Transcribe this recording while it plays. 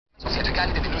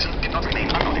musicality delusion did not remain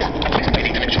unnoticed, at least by the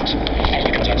intellectuals, as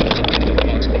becomes absolute critical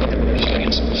remarks of contemporary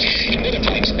historians. In modern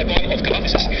times, a boy of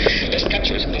Calathis best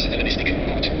captures this Hellenistic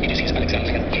mood. It is his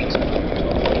Alexandrian games.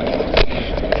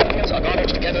 Are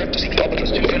gathered together to see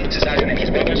Cleopatra's children, Caesarion and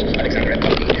his brothers, Alexander and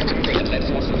Ptolemy. They had led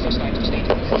forth for the first time to the state,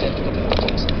 fed the popular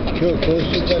audience. The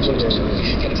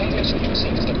Alexandrians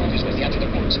conceived that movies were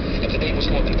theatrical words, that the day was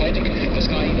more than poetic, the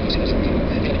sky was philosophical.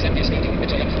 The Alexandrian Stadium, a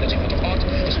triumphant achievement of art,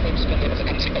 the supreme splendor of the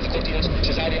country of the courtiers,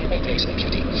 Caesarion all grace and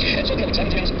beauty. And so the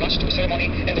Alexandrians rushed to the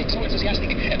ceremony, and they grew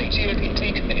enthusiastic, and they cheered in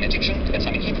Greek and in Egyptian, and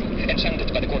some in Hebrew,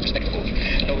 enchanted by the gorgeous spectacle,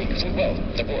 knowing full well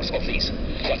the worth of these,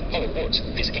 what hollow words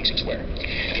these kingsips were.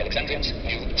 The Alexandrians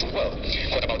knew full well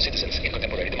what about citizens in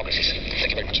contemporary democracies. Thank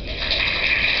you very much.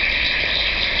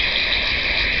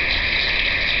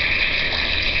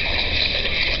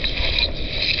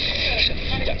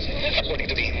 According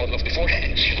to the model of before,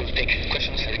 we'll take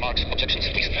questions, remarks, objections,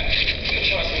 please.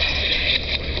 Sure.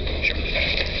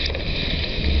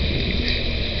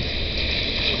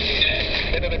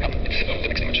 Come. The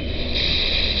next image.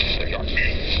 There you are.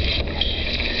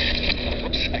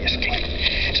 Oops. Yes, okay.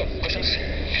 So, questions?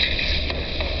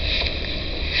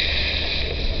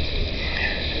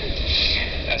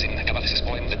 As in Calathis'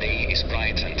 poem, the day is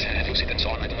bright and lucid and so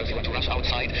on. I don't know if you want to rush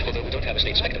outside, although we don't have a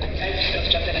stage spectacle.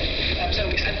 Jump in.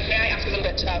 May I ask a little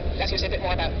bit, ask you to say a bit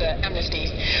more about the amnesty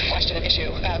question and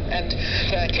issue, and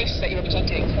the case that you were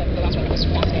presenting, the last one was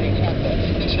fascinating,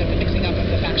 the notion of the mixing up of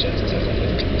the factions and so forth,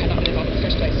 which had not been involved in the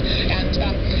first place. And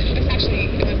this actually,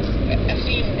 a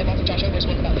theme in lots of Josh Ober's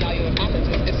work about the value of Athens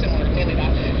is similar, mainly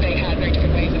that they had very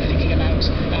different ways of thinking about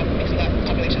mixing up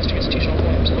populations to institutional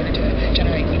forms in order to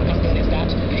generate the possibilities that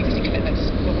the existing commitments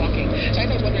were blocking. So I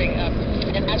was wondering,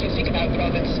 and as you think about the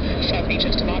relevance of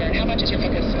ancient to modern, how much is your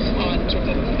focus on sort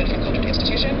of the movement from culture to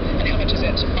institution, and how much is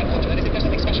it on culture? Is there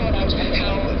something special about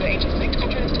how the ancients linked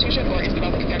culture and institution, or is the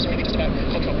relevant comparison really just about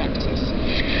cultural practices?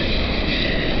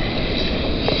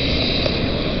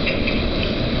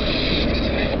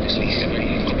 Obviously, a very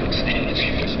complex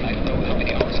question. I don't know how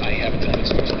many hours I have to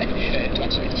answer it. I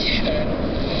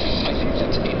think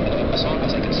that as far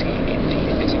as I can see in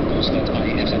the examples that I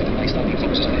have cited in my study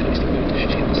focused on the Hellenistic world, the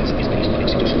emphasis is based on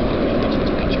institutional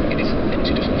culture. It is an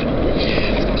institutional phenomenon.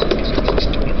 Of course, it's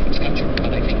to influence culture,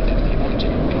 but I think that the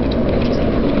origin of the two is to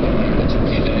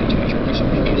your question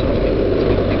is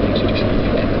institution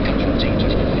and cultural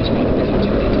changes is one of the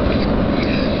objective.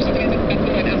 Something that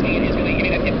I'm asking is really,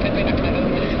 I mean, it way back to my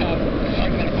own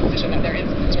argument or proposition that there is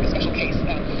sort of a special case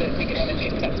with the Greek and Roman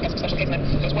case, was that special case, and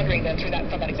I was wondering then from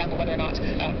that example whether or not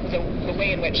the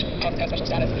way in which politics has special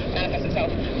status manifests itself,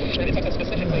 sort of itself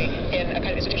specifically in a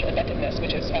kind of institutional inventiveness,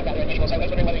 which is rather unusual. So I was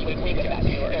wondering whether you would agree with that.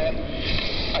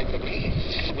 I would agree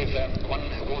with one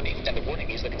warning, and the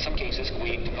warning is that in some cases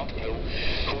we do not know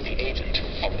who the agent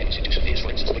of an institution is.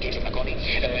 For instance, in the case of Meconi,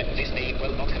 this may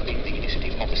well not have been the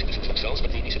initiative of the citizens themselves,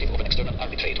 but the initiative of an external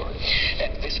arbitrator.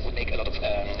 And this would make a lot of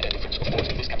difference, of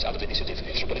course, if this comes out of the initiative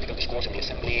through political discourse in the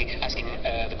assembly, asking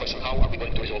the question, how are we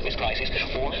going to resolve this crisis,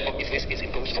 or if this is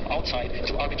imposed from outside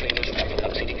through arbitrators who come from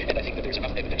another city. And I think that there is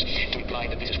enough evidence to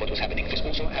imply that this is what was happening. This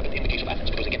also happened in the case of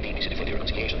Athens, because again, the initiative for the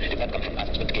reconciliation did not come from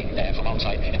Athens, but came from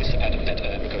outside, and this is a pattern that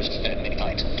recurs many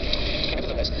times.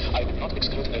 Nevertheless, I would not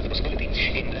exclude the possibility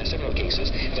in several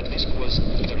cases that this was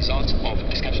the result of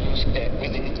discussions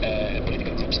within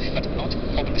political groups, but not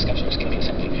open discussions in the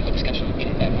assembly, but discussion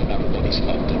in more narrow bodies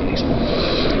of deliberation.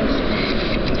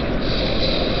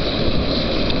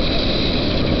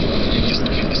 Just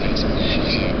to fill the silence.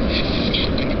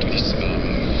 Going back to this, the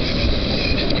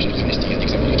question of amnesty and the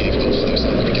example we gave of the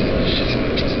South American Truth and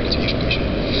Reconciliation Commission,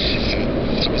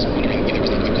 I was wondering if there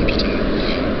was not a competing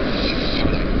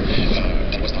paradigm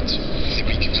that was not the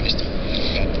Greek amnesty,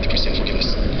 but the Christian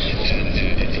forgiveness. And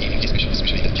in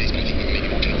especially in that case, but I think maybe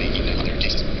more generally in other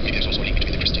cases, maybe there's also a link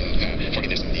between the Christian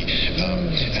forgiveness and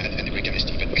the Greek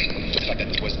amnesty. But the fact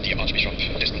that it was the Archbishop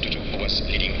Desmond Tutu who was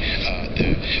leading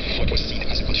what was seen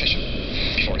as a confession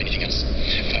before anything else,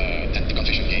 and the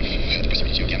confession gave the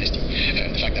possibility of the amnesty.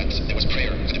 The fact that there was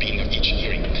prayer at the beginning of each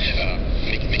hearing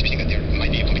makes me think that there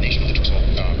might be a combination of the two. So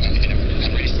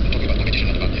I'm really talking about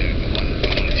competition, not about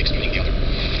one excluding the other.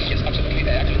 Yes, absolutely.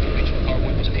 Actually, the original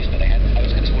PowerPoint presentation that I had, I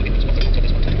was had a small image of the book that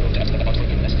Desmond Tutu wrote about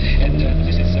forgiveness, and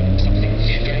this is something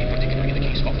very particular in the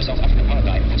case of the South African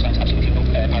paradigm, which finds absolutely no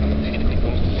parallel in the Greek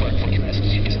world, where forgiveness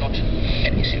is not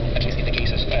an issue, at least in the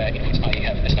cases in which I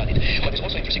have studied. What is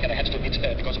also interesting, and I have to admit,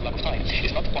 because of lack of time,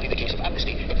 is not only the case of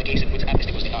amnesty, but the case in which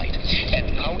amnesty was denied,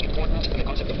 and how important the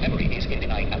concept of memory is in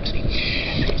denying amnesty.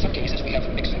 In some cases, we have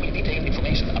extremely detailed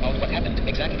information about what happened,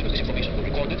 exactly because this information was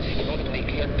recorded in order to make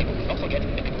clear people will not forget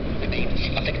and people will remain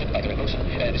affected by their emotion.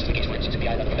 This is the case, for instance, in the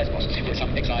island of Lesbos,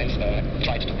 files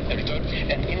tried to return.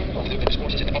 And in the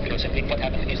discourses in the Popular Assembly, what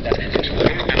happened is that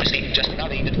Amnesty just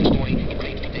narrated the story in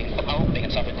great detail of how they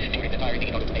had suffered during the entirety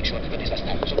in order to make sure that this doesn't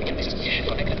happen. So again, this is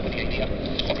connected with the idea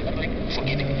of remembering,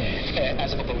 forgiving,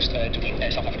 as opposed to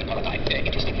the South African paradigm.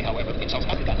 Interestingly, however, in South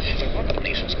Africa, the work of the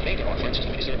nations later on, for instance,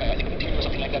 the Minister, I think of Interior or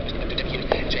something like that, was condemned to 10 years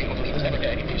jail, although he was never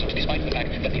imprisoned, despite the fact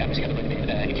that the amnesty had already been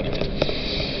implemented.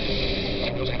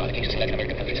 We also have other cases in Latin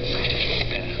American countries.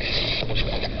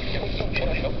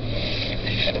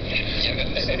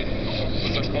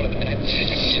 First of all,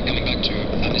 coming back to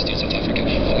amnesty in South Africa,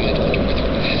 I wonder whether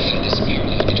this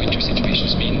parallel between two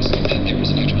situations means that there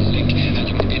is an actual link, and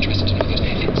you would be interested to know that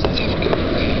in South Africa,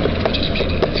 the budget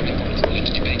played a very important role in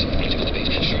political debate.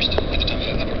 First, at the time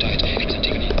of apartheid, it was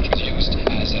Antigone which was used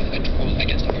as a tool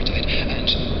against apartheid, and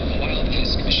while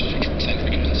this Commission for Truth and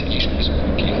Reconciliation was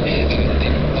working, they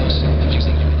were also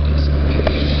using this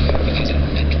as a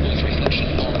tool for reflection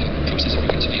on the process of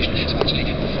reconciliation. So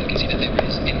actually, one can see that there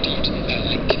is indeed a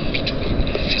link between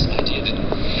this idea that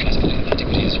classical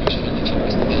antiquity is useful for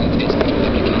us and its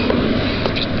application.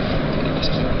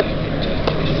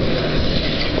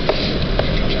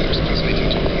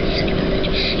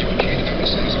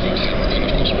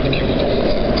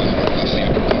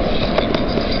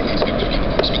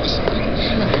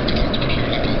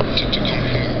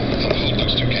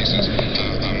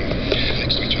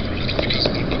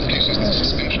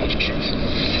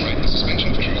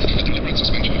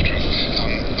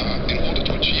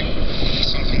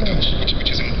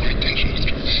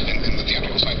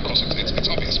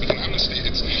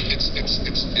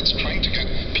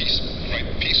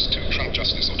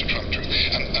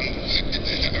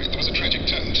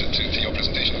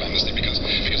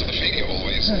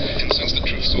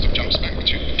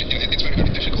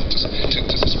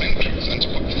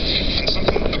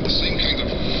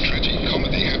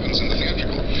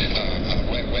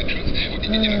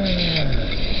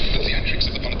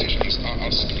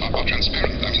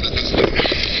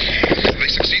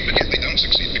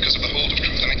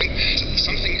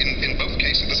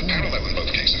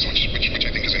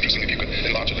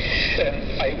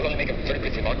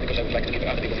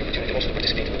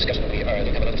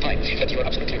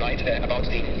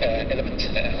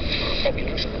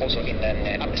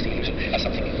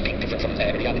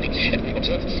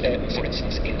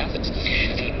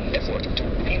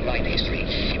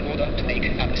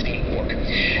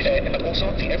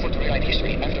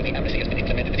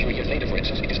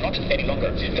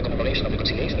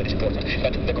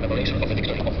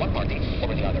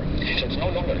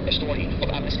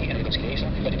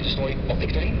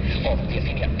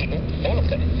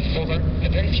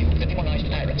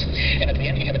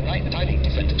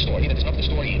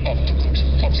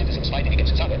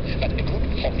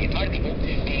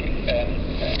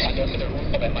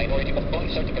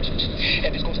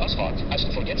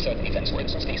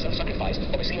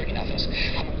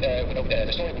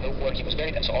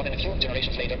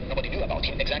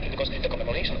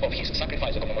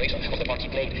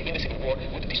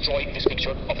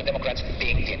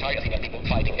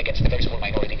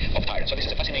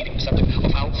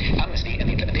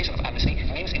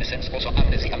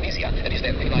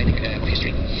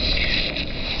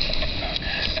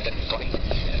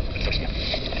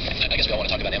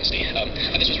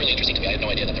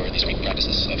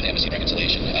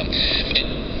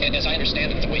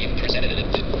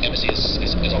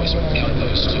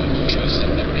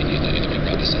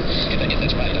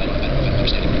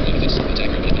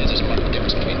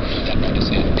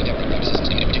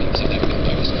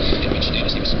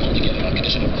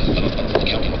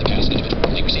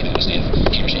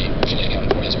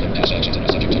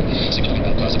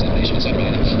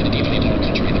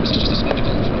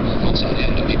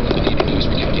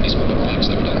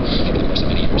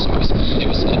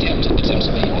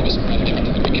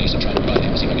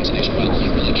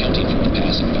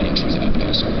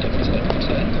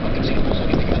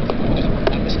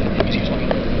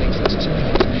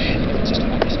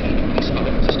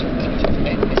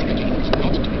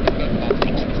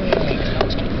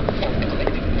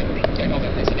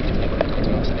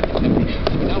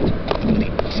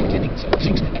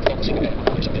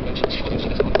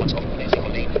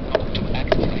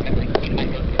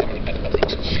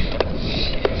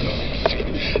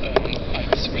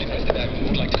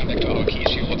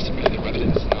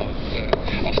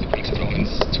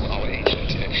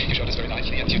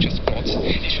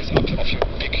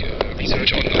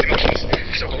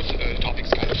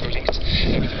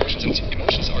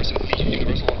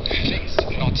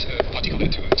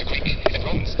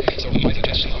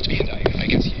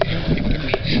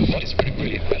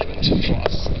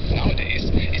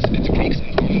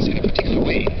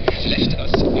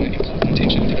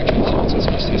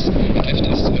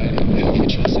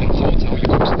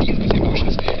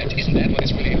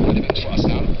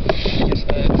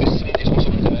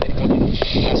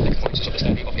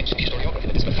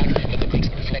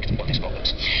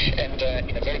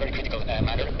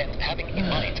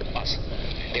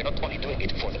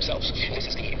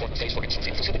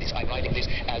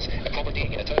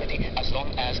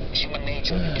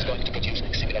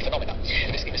 phenomena.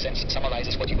 This, in a sense,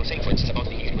 summarizes what you were saying, for instance, about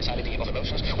the universality of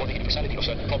emotions or the universality of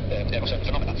certain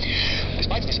phenomena.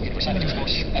 Despite this universality, of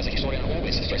course, as a historian, I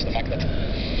always stress the fact that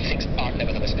things are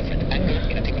nevertheless different. Anger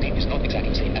in antiquity is not exactly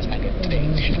the same as anger today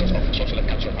because of social and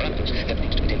cultural parameters that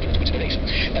need to be taken into consideration.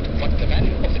 But what the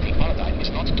value of the Greek paradigm is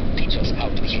not to teach us how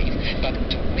to behave, but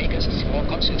to make us more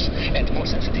conscious and more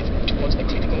sensitive towards a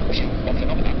critical view of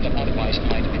phenomena that otherwise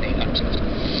might remain unobserved.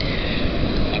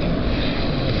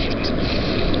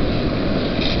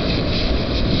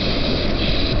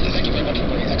 Thank you very much for a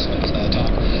very excellent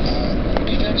talk. Would it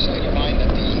be fair to say in your mind that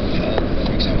the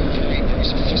Greeks have a very, very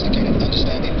sophisticated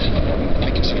understanding of what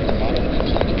I consider the modern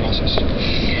political process? I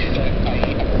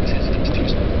am always hesitant to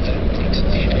use the Greeks.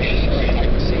 I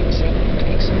would say certain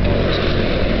Greeks not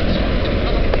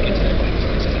only the Greeks, for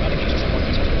instance, in other cases, someone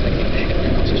who's reflecting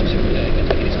the constitution that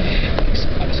it is Greeks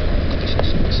under certain conditions,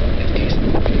 certain education,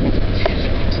 the Greeks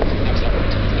have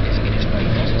suffered. It is the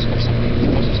process of suffering,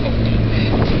 the process of being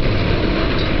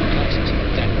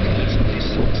that needs this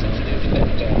sensitive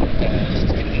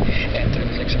sensitivity and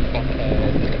reflection on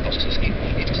political processes.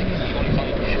 Interestingly, we only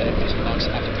find these remarks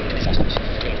after great disasters,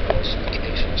 great wars,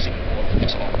 occupation, civil war, and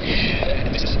so on.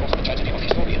 And this is also the tragedy of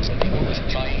historians, that they always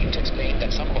try to explain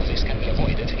that some of this can be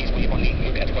avoided if we only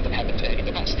look at what happened in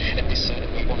the past. And this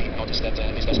we only notice that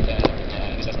this doesn't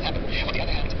happen. On the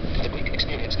other hand, the Greek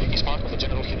experience is part of the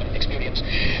general human experience,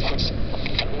 which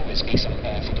can always be some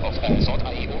food of thought.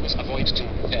 I always avoid to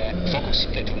focus,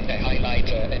 to highlight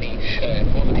any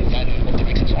normative value of the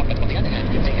Greeks and so on. But on the other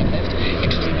hand, they have left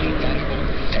extremely valuable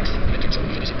text literature.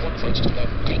 If it is important, for instance, to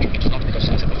learn Greek, it's not because,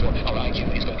 as I said before, our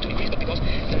IQ is going to increase, but because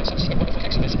there is such a wonderful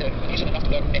text. It is reason enough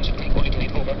to learn ancient Greek only to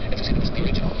read over and to see that it's the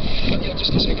original. But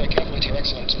just listening very carefully to your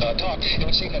excellent talk, it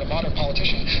would seem that a modern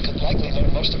politician could likely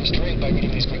learn most of his trade by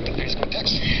reading these Greek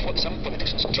texts. Well, some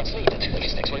politicians translated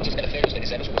these texts. For instance, Eleftherios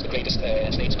Venizelos, who was the greatest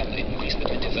statesman in Greece in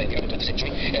the early 20th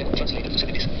century, translated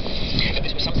Thucydides. And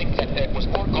this was something that was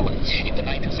more common in the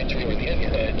 19th century or in the early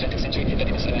 20th century than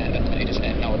it is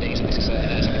nowadays. And this is something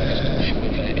that has to do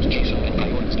with education and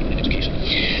priorities given in education.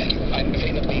 I'm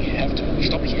afraid that we have to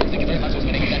stop here. Thank you very much for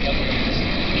spending that helpful.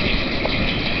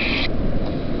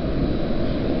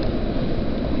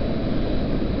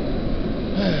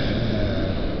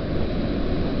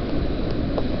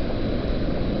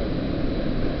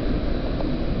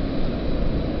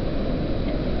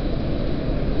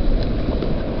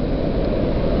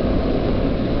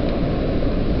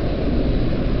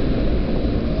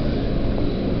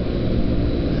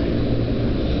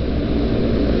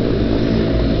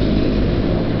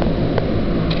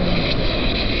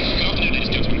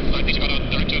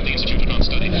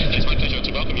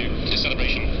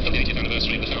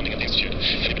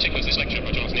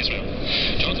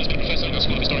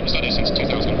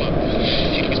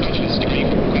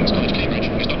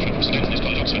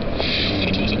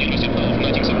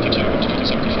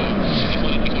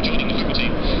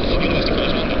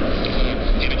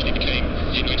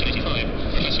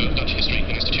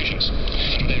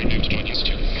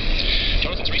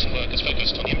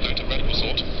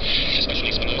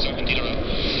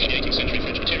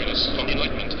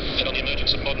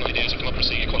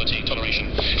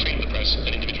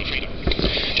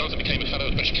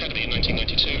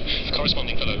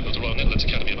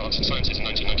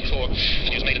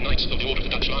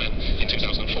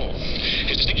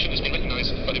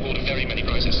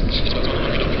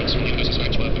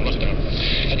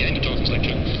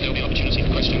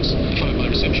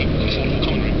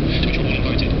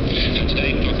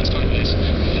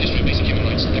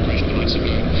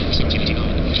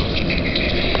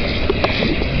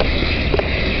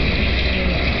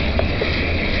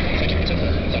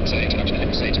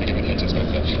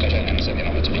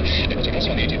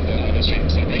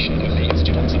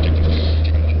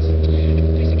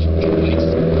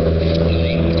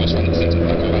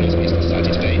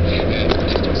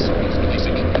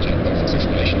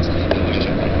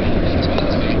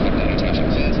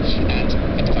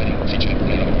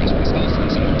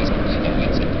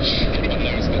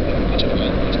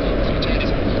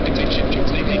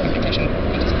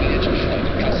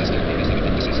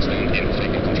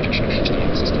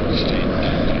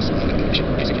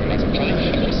 Basically, rights of play,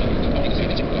 and also the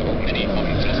opportunity of many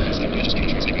modern philosophers and religious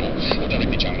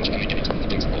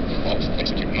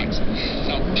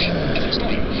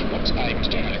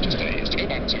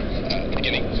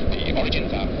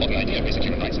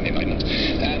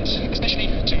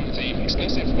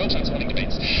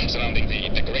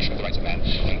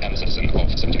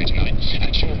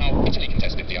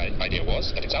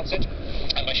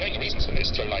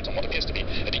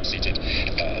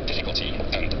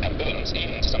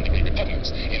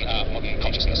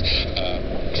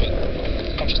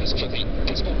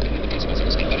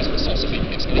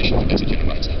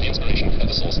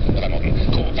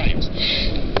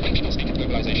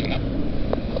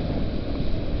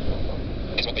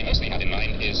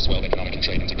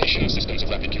integration of systems of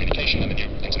rapid communication and the new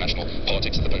international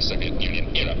politics of the post-Soviet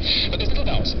Union era. But there's little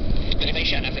doubt that if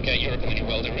Asia, Africa, Europe, and the New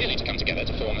World are really to come together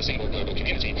to form a single global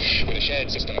community with a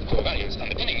shared system of core values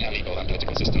underpinning our legal and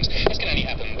political systems, this can only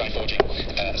happen by forging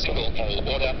a single moral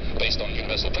order based on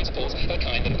universal principles of a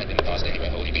kind that have in the past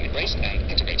anywhere wholly been embraced and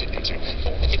integrated into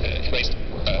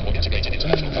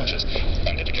national cultures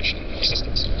and education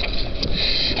systems.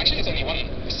 Actually, there's only one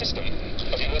system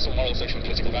of universal moral, social, and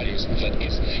political values that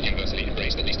is universally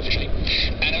embraced, at least officially,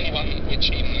 and only one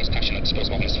which even the most passionate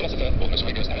postmodernist philosopher or the most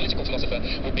rigorous analytical philosopher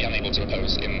would be unable to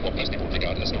oppose in what most people would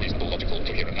regard as a reasonable, logical,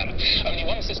 coherent manner. Only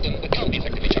one system that can't be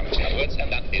effectively challenged, in other words,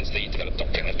 and that is the developed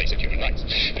doctrine of basic human rights.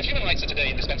 But if human rights are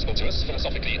today indispensable to us,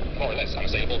 philosophically more or less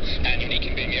unassailable, and unique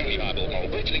in being the only viable moral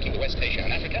bridge linking the West, Asia,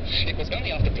 and Africa, it was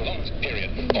only after a prolonged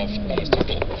period of